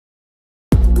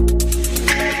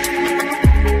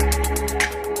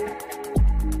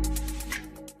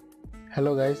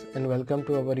Hello guys and welcome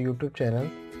to our YouTube channel.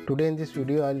 Today in this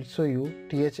video I'll show you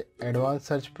TH Advanced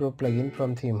Search Pro plugin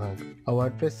from ThemeHunk. A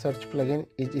WordPress search plugin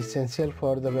is essential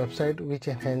for the website which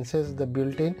enhances the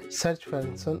built-in search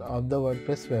function of the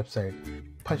WordPress website.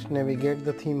 First navigate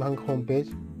the ThemeHunk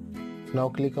homepage. Now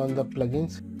click on the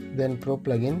plugins, then Pro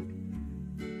plugin.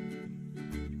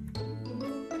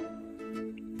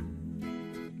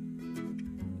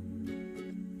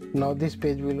 Now this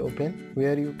page will open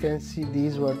where you can see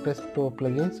these WordPress Pro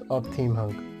plugins of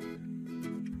ThemeHunk.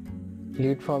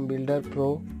 Lead Form Builder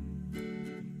Pro,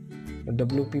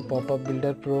 WP Pop-up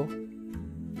Builder Pro,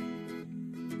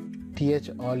 TH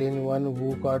All-in-One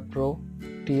WooCommerce Pro,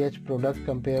 TH Product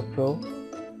Compare Pro,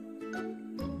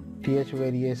 TH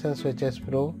Variation Switches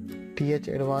Pro, TH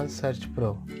Advanced Search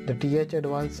Pro. The TH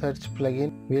Advanced Search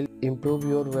plugin will improve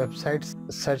your website's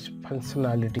search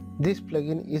functionality. This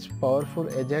plugin is powerful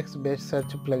Ajax based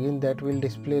search plugin that will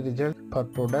display results for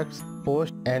products,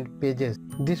 posts and pages.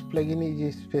 This plugin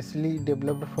is specially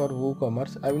developed for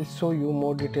WooCommerce. I will show you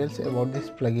more details about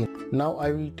this plugin. Now I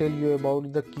will tell you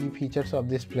about the key features of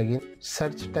this plugin.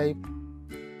 Search type,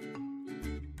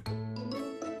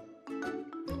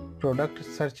 product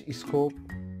search scope,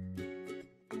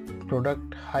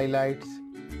 product highlights,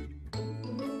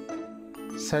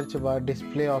 search bar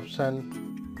display option,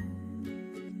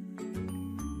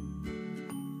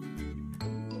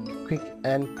 quick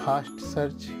and fast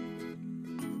search,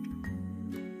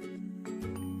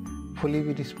 fully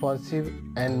responsive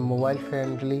and mobile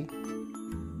friendly,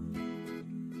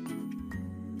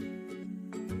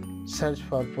 search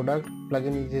for product.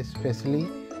 Plugin is especially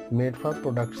made for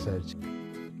product search.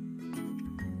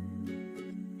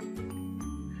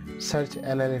 Search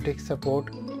analytics support,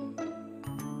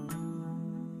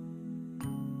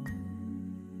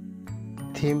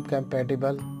 theme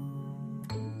compatible,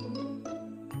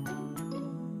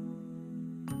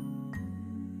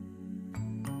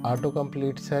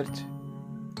 autocomplete search,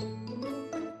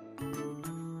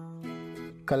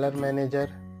 color manager,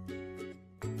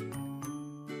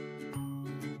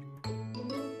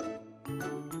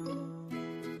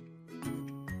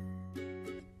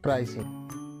 pricing.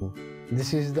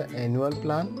 This is the annual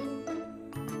plan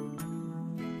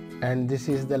and this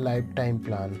is the lifetime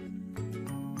plan.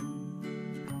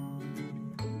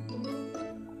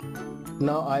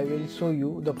 Now I will show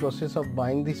you the process of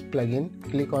buying this plugin.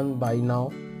 Click on buy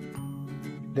now.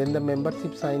 Then the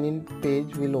membership sign in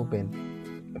page will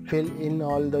open. Fill in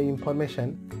all the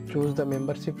information. Choose the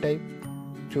membership type.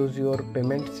 Choose your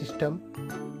payment system.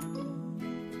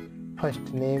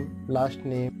 First name, last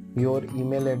name, your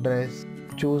email address.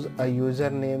 Choose a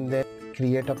username, then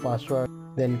create a password,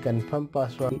 then confirm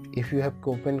password. If you have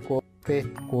coupon code, paste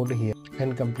code here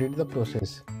and complete the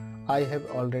process. I have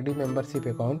already membership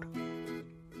account.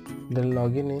 Then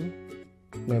login in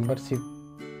membership.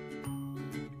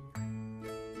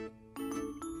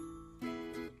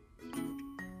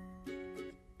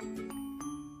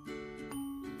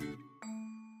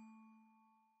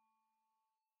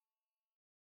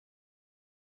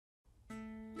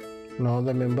 Now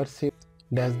the membership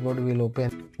dashboard will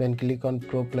open. Then click on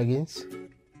Pro plugins.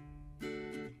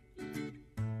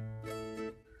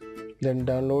 Then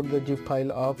download the zip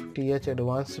file of TH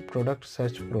Advanced Product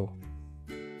Search Pro.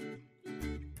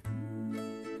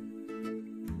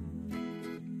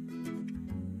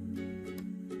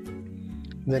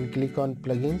 Then click on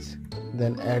plugins,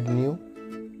 then add new,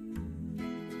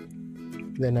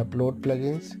 then upload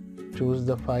plugins, choose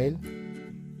the file,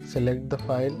 select the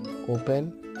file,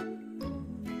 open,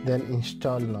 then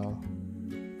install now.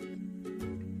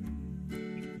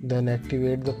 Then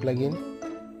activate the plugin.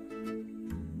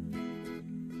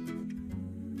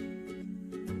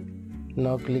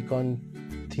 Now click on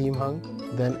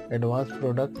ThemeHunk, then Advanced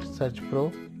Product Search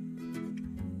Pro.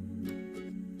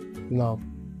 Now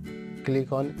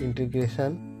click on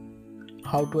integration.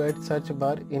 How to add search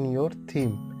bar in your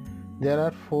theme. There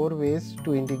are 4 ways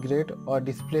to integrate or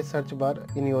display search bar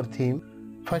in your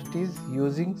theme. First is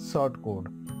using shortcode.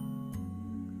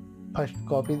 First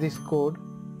copy this code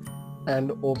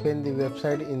and open the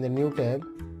website in the new tab.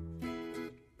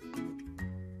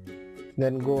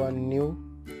 Then go on new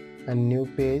and new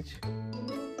page.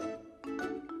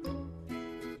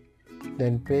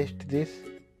 Then paste this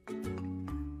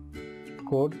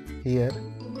code here.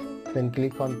 Then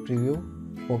click on preview,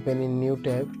 open in new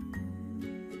tab.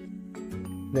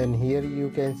 Then here you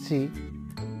can see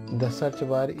the search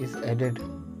bar is added.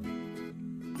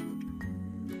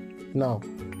 Now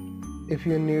if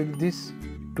you need this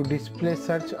to display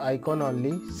search icon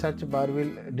only, search bar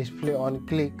will display on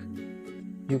click.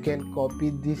 You can copy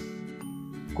this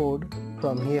code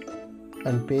from here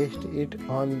and paste it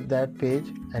on that page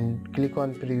and click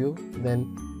on preview, then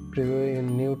preview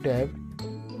in new tab.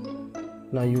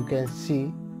 Now you can see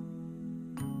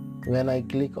when I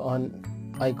click on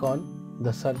icon,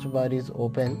 the search bar is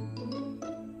open.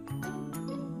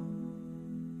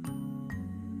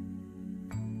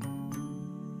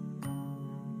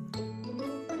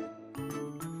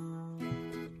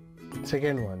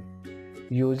 Second one,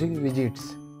 using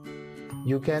widgets.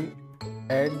 You can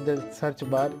add the search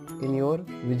bar in your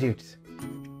widgets.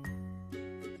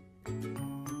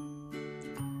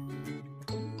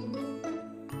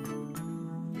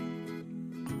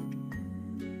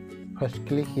 First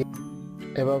click here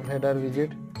above header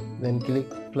widget, then click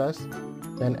plus,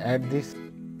 then add this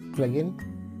plugin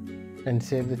and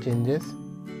save the changes.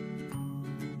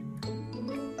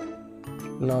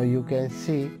 Now you can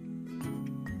see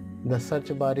the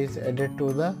search bar is added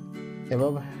to the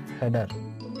above header.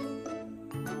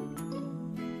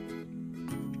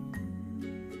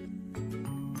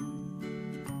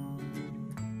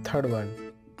 Third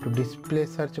one, to display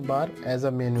search bar as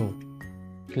a menu,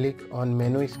 click on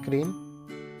menu screen.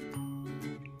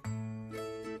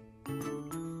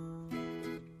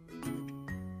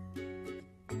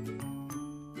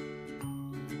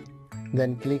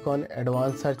 Then click on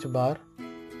advanced search bar,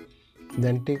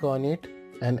 then tick on it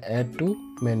and add to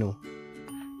menu.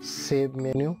 Save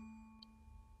menu.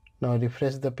 Now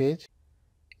refresh the page.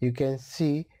 You can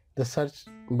see the search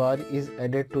bar is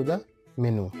added to the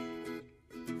menu.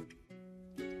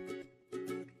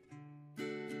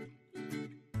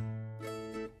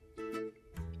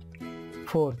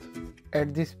 Fourth,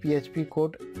 add this PHP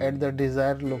code at the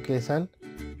desired location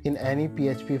in any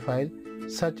PHP file.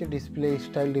 Such display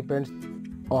style depends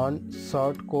on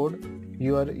short code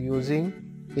you are using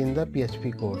in the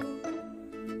PHP code.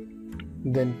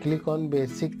 Then click on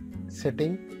basic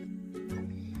setting.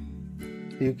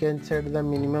 You can set the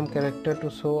minimum character to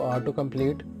show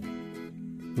autocomplete.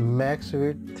 Max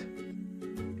width.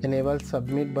 Enable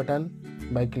submit button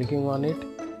by clicking on it.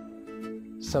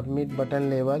 Submit button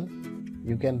label.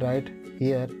 You can write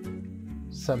here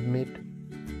submit.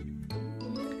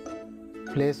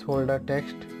 Placeholder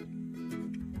text.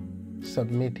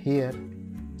 Submit here.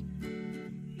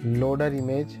 Loader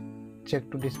image. Check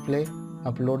to display.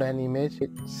 Upload an image.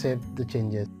 Save the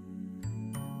changes.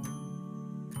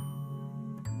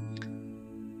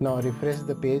 Now refresh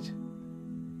the page.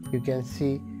 You can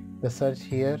see the search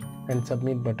here and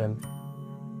submit button.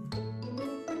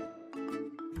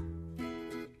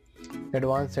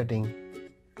 Advanced setting.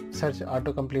 Search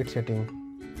autocomplete setting.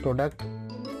 Product.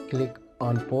 Click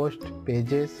on post,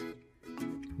 pages,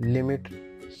 limit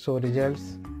show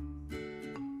results,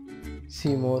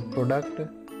 see more product.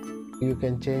 You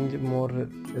can change more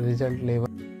result level.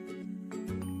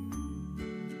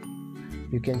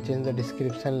 You can change the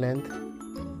description length.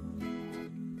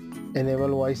 Enable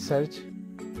voice search.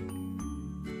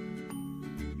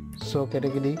 Show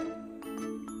category.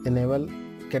 Enable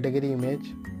category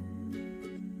image.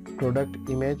 Product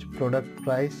image, product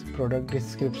price, product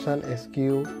description,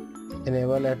 SKU.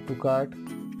 Enable add to cart.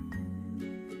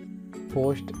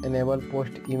 Post. Enable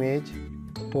post image,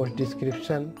 post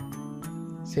description.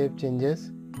 Save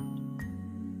changes.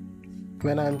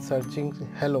 When I am searching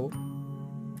hello,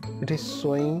 it is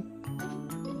showing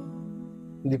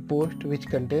the post which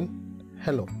contain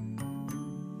hello.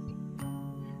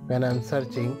 When I am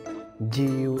searching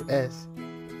GUS,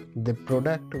 the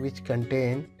product which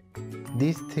contain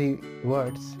these three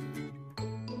words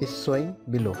is showing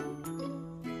below.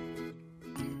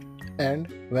 And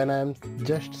when I am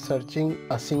just searching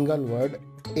a single word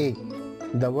A,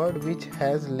 the word which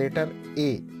has letter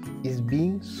A is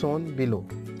being shown below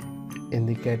in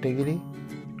the category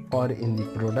or in the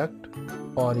product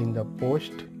or in the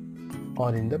post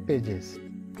or in the pages.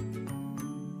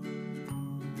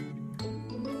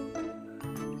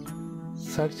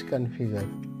 Search configure.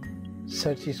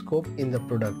 Search scope in the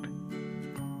product.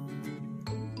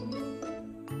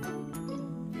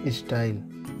 Style.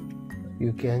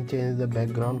 You can change the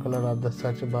background color of the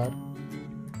search bar.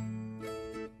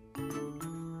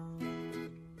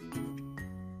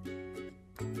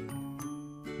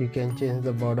 You can change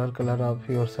the border color of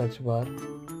your search bar.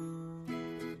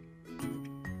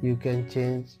 You can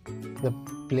change the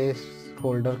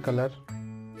placeholder color.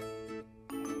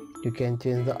 You can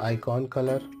change the icon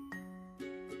color.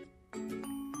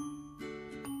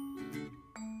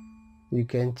 You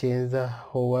can change the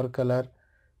hover color,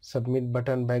 submit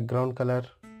button background color.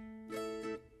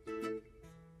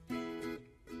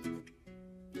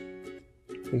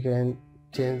 You can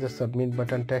change the submit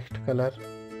button text color.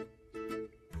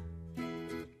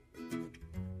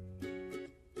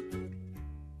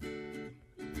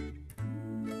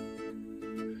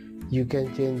 You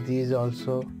can change these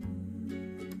also.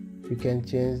 You can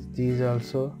change these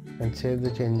also and save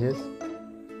the changes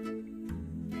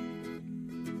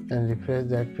and refresh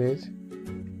that page.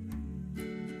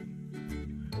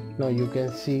 Now you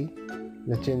can see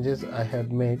the changes I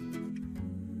have made.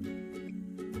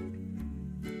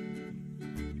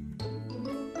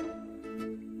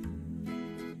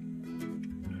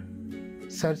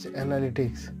 Search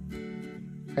analytics.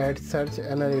 Add search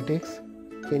analytics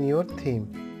in your theme.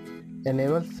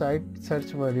 Enable site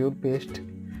search module. Paste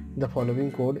the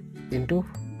following code into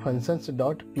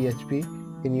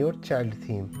functions.php in your child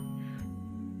theme.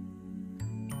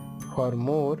 For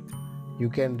more, you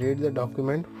can read the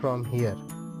document from here.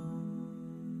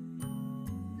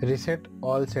 Reset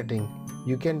all setting.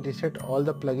 You can reset all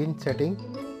the plugin setting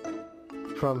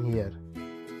from here.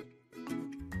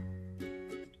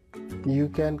 You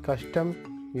can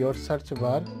custom your search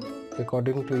bar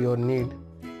according to your need.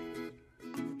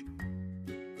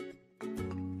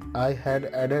 I had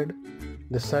added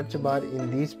the search bar in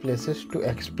these places to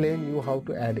explain you how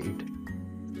to add it.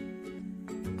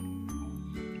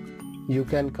 You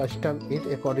can custom it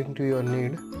according to your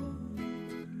need.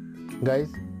 Guys,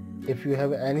 if you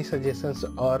have any suggestions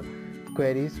or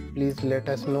queries, please let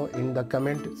us know in the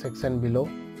comment section below.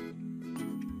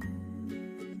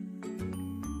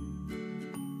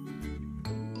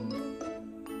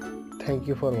 Thank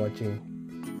you for watching.